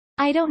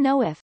I don't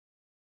know if.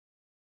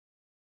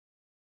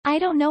 I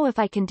don't know if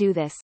I can do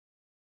this.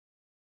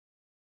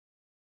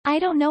 I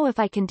don't know if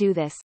I can do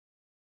this.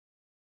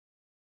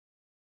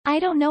 I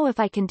don't know if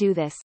I can do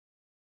this.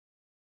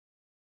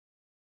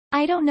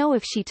 I don't know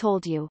if she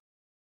told you.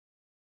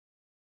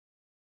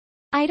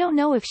 I don't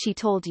know if she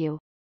told you.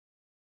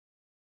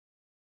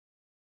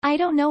 I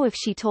don't know if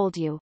she told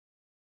you.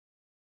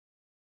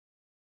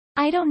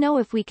 I don't know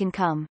if we can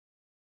come.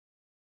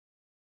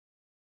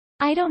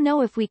 I don't know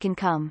if we can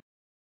come.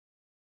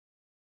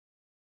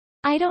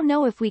 I don't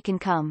know if we can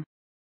come.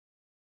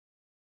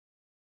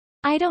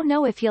 I don't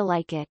know if you'll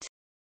like it.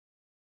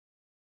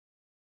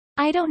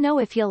 I don't know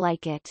if you'll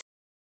like it.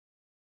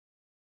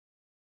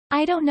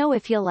 I don't know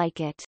if you'll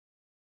like it.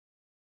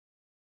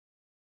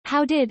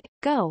 How did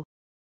go?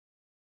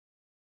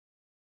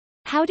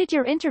 How did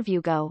your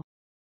interview go?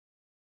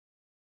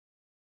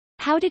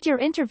 How did your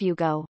interview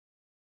go?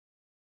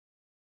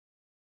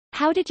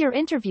 How did your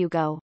interview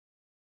go?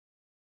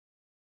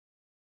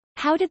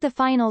 How did the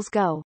finals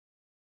go?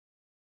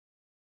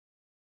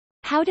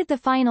 How did the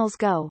finals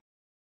go?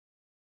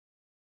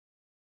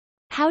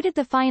 How did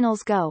the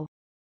finals go?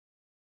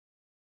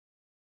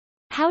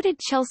 How did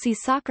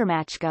Chelsea's soccer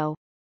match go?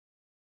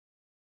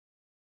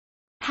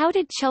 How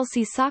did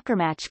Chelsea's soccer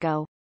match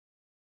go?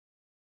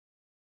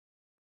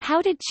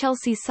 How did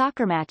Chelsea's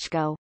soccer match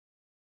go?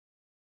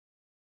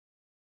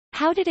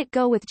 How did it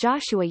go with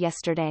Joshua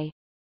yesterday?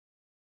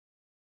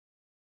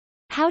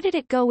 How did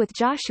it go with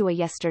Joshua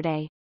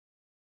yesterday?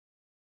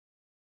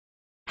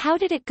 How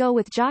did it go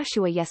with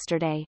Joshua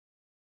yesterday?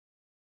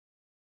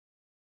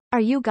 Are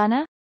you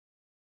gonna?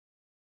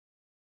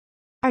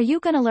 Are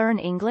you gonna learn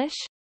English?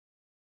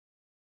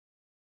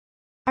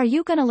 Are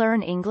you gonna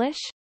learn English?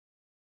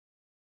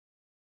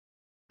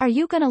 Are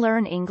you gonna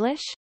learn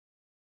English?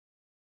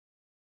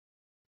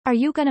 Are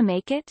you gonna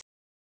make it?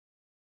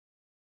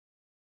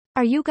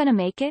 Are you gonna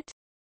make it?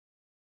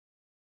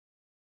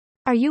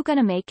 Are you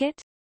gonna make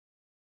it?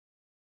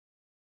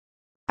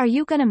 Are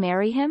you gonna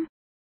marry him?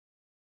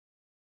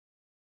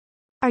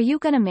 Are you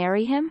gonna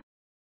marry him?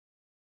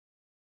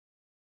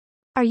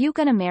 Are you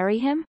gonna marry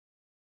him?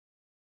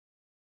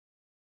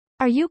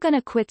 Are you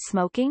gonna quit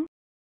smoking?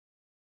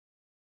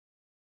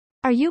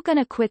 Are you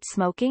gonna quit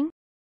smoking?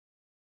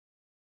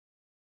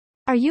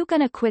 Are you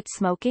gonna quit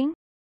smoking?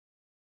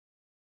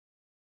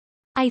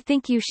 I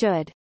think you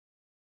should.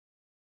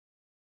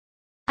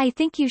 I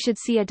think you should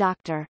see a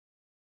doctor.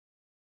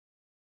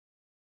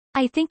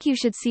 I think you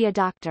should see a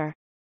doctor.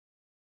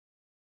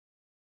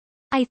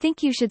 I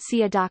think you should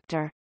see a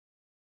doctor.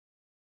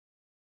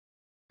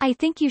 I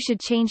think you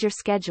should change your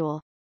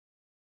schedule.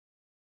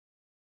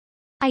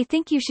 I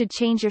think you should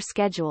change your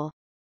schedule.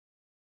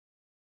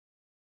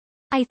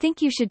 I think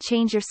you should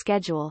change your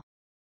schedule.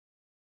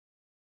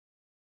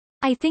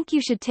 I think you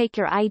should take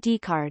your ID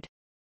card.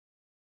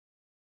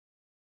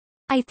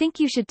 I think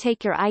you should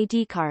take your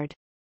ID card.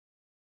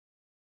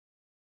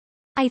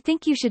 I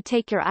think you should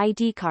take your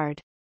ID card.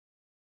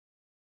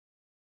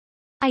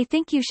 I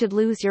think you should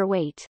lose your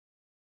weight.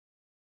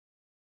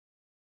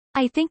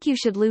 I think you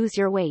should lose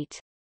your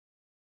weight.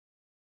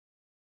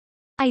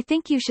 I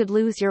think you should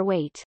lose your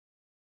weight.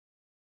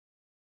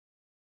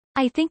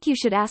 I think you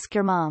should ask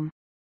your mom.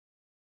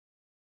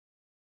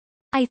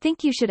 I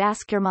think you should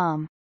ask your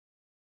mom.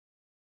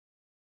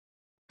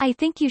 I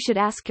think you should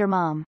ask your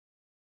mom.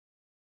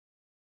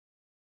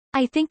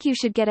 I think you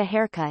should get a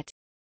haircut.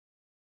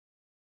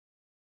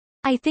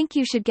 I think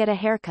you should get a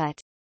haircut.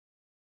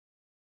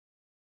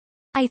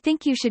 I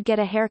think you should get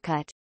a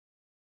haircut.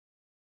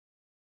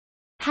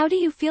 How do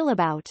you feel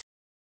about?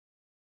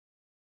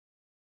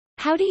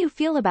 How do you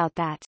feel about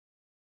that?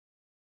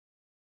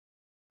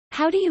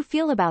 How do you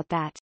feel about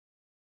that?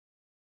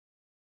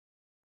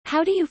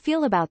 How do you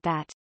feel about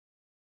that?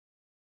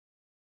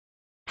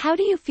 How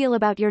do you feel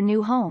about your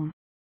new home?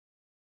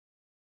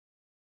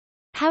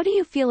 How do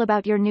you feel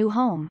about your new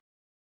home?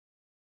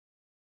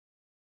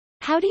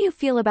 How do you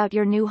feel about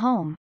your new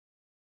home?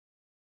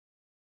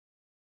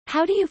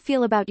 How do you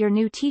feel about your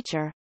new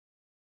teacher?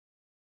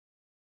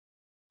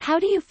 How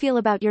do you feel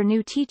about your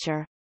new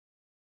teacher?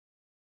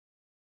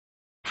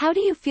 How do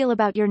you feel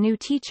about your new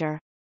teacher?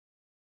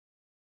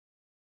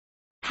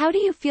 How do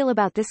you feel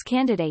about this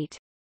candidate?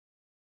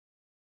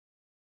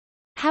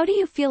 How do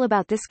you feel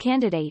about this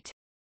candidate?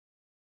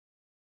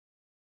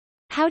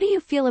 How do you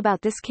feel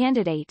about this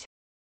candidate?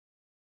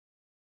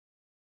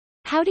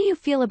 How do you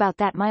feel about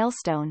that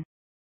milestone?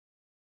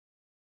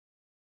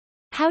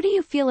 How do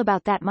you feel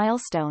about that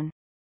milestone?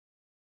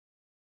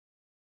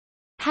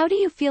 How do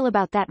you feel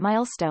about that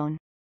milestone?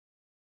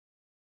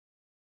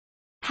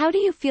 How do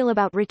you feel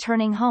about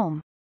returning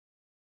home?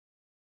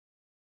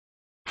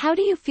 How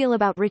do you feel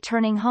about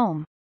returning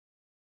home?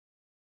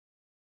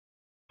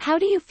 How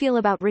do you feel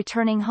about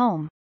returning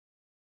home?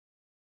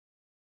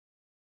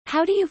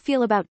 How do you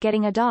feel about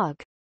getting a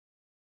dog?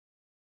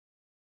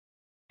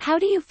 How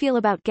do you feel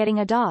about getting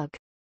a dog?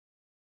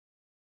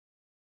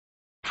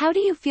 How do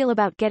you feel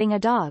about getting a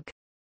dog?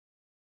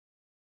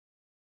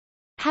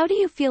 How do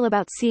you feel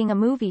about seeing a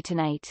movie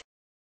tonight?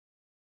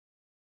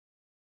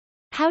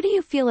 How do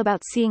you feel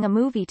about seeing a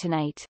movie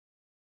tonight?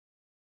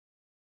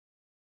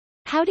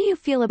 How do you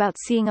feel about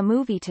seeing a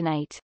movie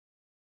tonight?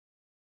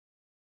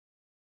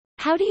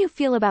 How do you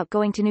feel about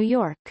going to New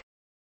York?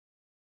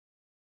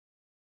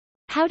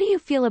 How do you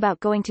feel about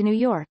going to New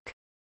York?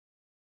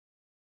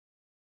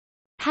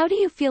 How do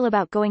you feel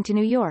about going to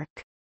New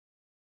York?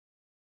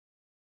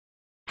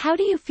 How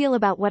do you feel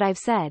about what I've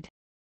said?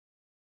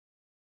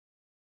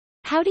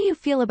 How do you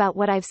feel about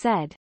what I've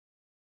said?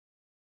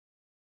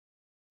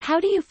 How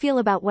do you feel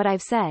about what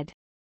I've said?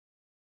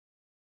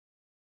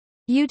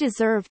 You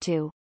deserve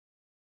to.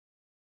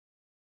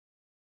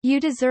 You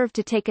deserve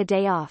to take a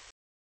day off.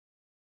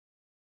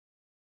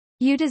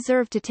 You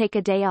deserve to take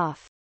a day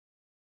off.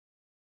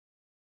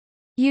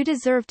 You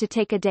deserve to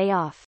take a day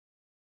off.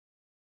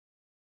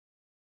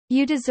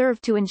 You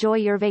deserve to enjoy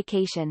your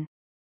vacation.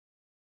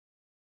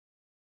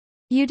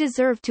 You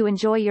deserve to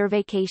enjoy your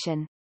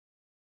vacation.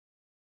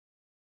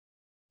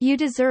 You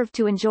deserve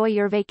to enjoy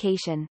your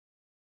vacation.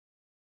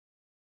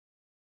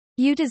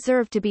 You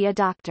deserve to be a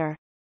doctor.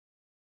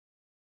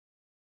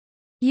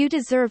 You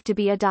deserve to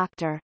be a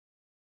doctor.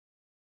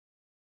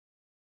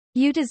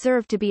 You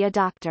deserve to be a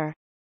doctor.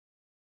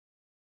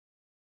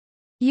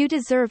 You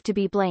deserve to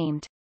be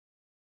blamed.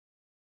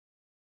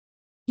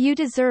 You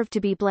deserve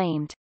to be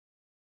blamed.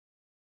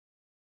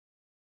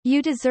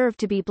 You deserve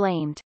to be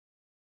blamed.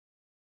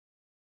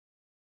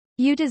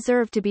 You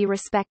deserve to be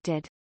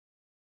respected.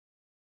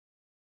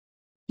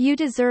 You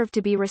deserve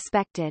to be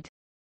respected.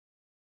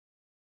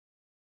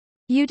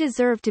 You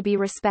deserve to be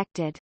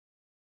respected.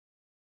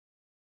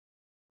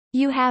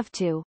 You have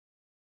to.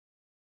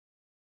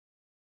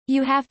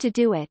 You have to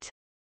do it.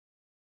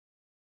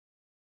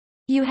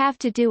 You have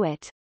to do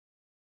it.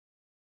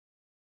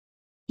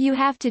 You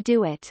have to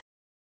do it.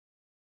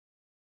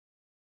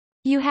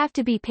 You have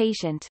to be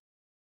patient.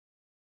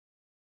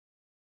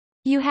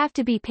 You have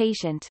to be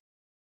patient.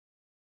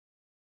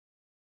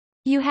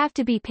 You have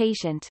to be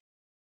patient.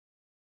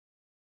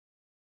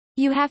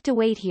 You have to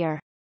wait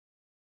here.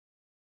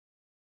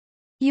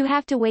 You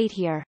have to wait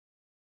here.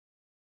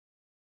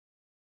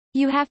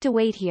 You have to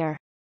wait here.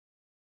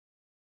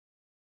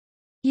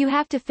 You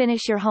have to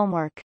finish your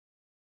homework.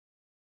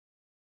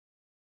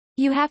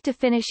 You have to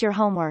finish your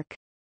homework.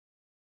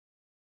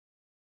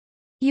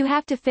 You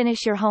have to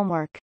finish your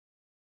homework.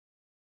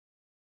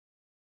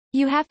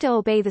 You have to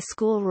obey the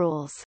school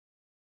rules.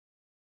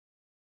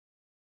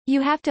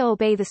 You have to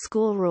obey the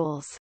school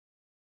rules.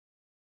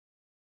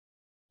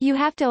 You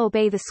have to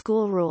obey the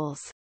school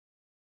rules.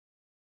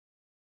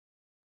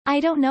 I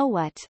don't know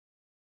what.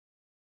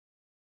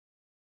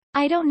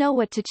 I don't know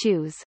what to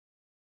choose.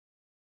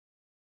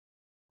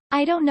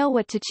 I don't know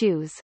what to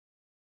choose.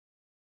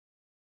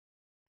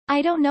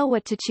 I don't know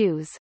what to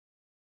choose.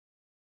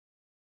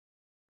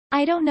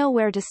 I don't know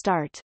where to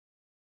start.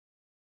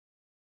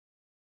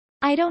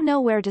 I don't know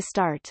where to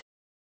start.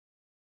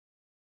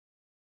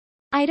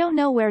 I don't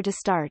know where to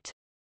start.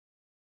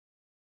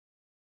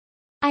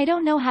 I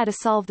don't know how to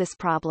solve this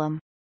problem.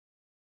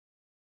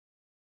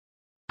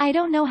 I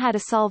don't know how to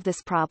solve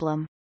this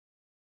problem.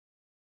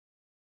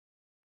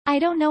 I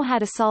don't know how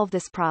to solve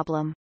this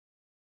problem.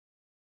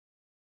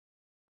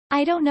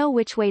 I don't know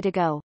which way to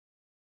go.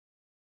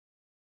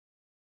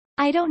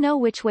 I don't know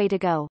which way to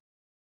go.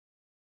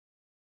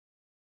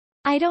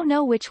 I don't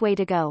know which way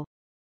to go.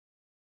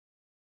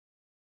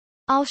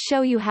 I'll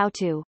show you how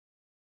to.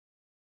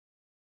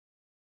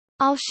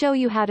 I'll show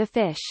you how to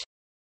fish.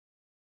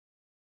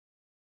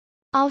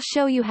 I'll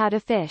show you how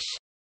to fish.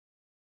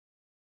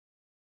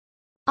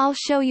 I'll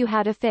show you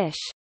how to fish.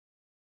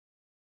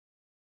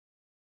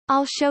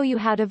 I'll show you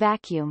how to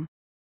vacuum.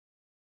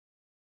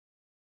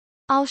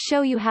 I'll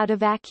show you how to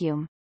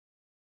vacuum.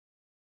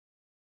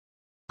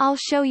 I'll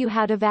show you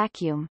how to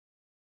vacuum.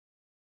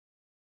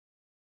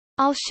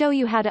 I'll show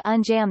you how to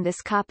unjam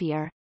this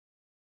copier.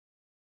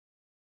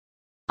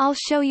 I'll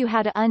show you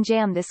how to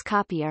unjam this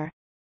copier.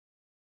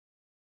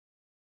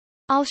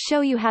 I'll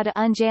show you how to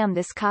unjam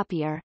this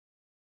copier.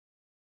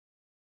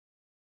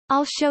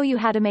 I'll show you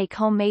how to make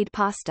homemade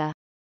pasta.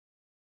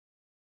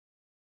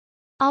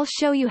 I'll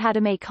show you how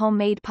to make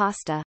homemade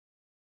pasta.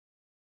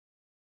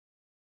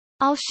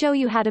 I'll show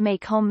you how to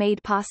make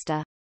homemade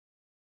pasta.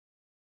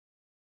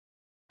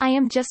 I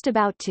am just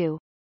about to.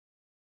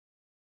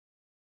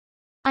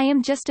 I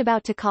am just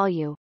about to call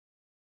you.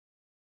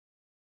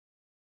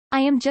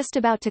 I am just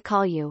about to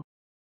call you.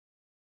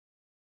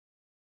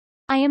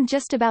 I am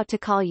just about to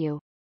call you.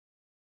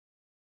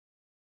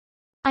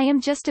 I am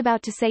just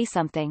about to say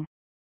something.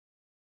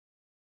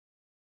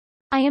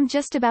 I am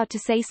just about to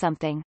say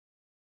something.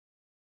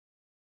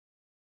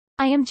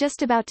 I am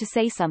just about to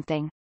say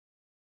something.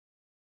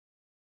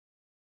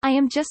 I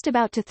am just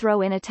about to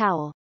throw in a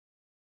towel.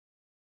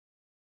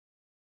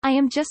 I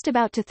am just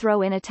about to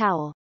throw in a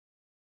towel.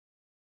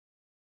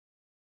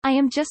 I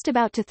am just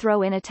about to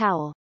throw in a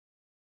towel.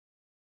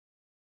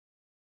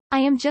 I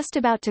am just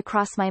about to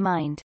cross my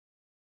mind.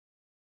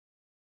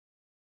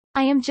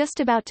 I am just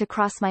about to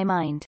cross my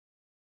mind.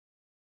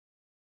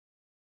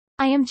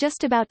 I am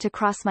just about to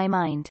cross my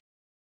mind.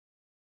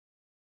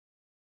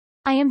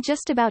 I am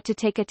just about to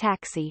take a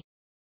taxi.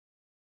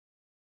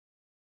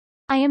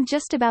 I am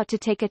just about to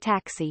take a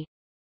taxi.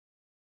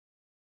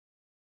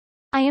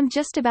 I am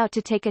just about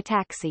to take a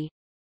taxi.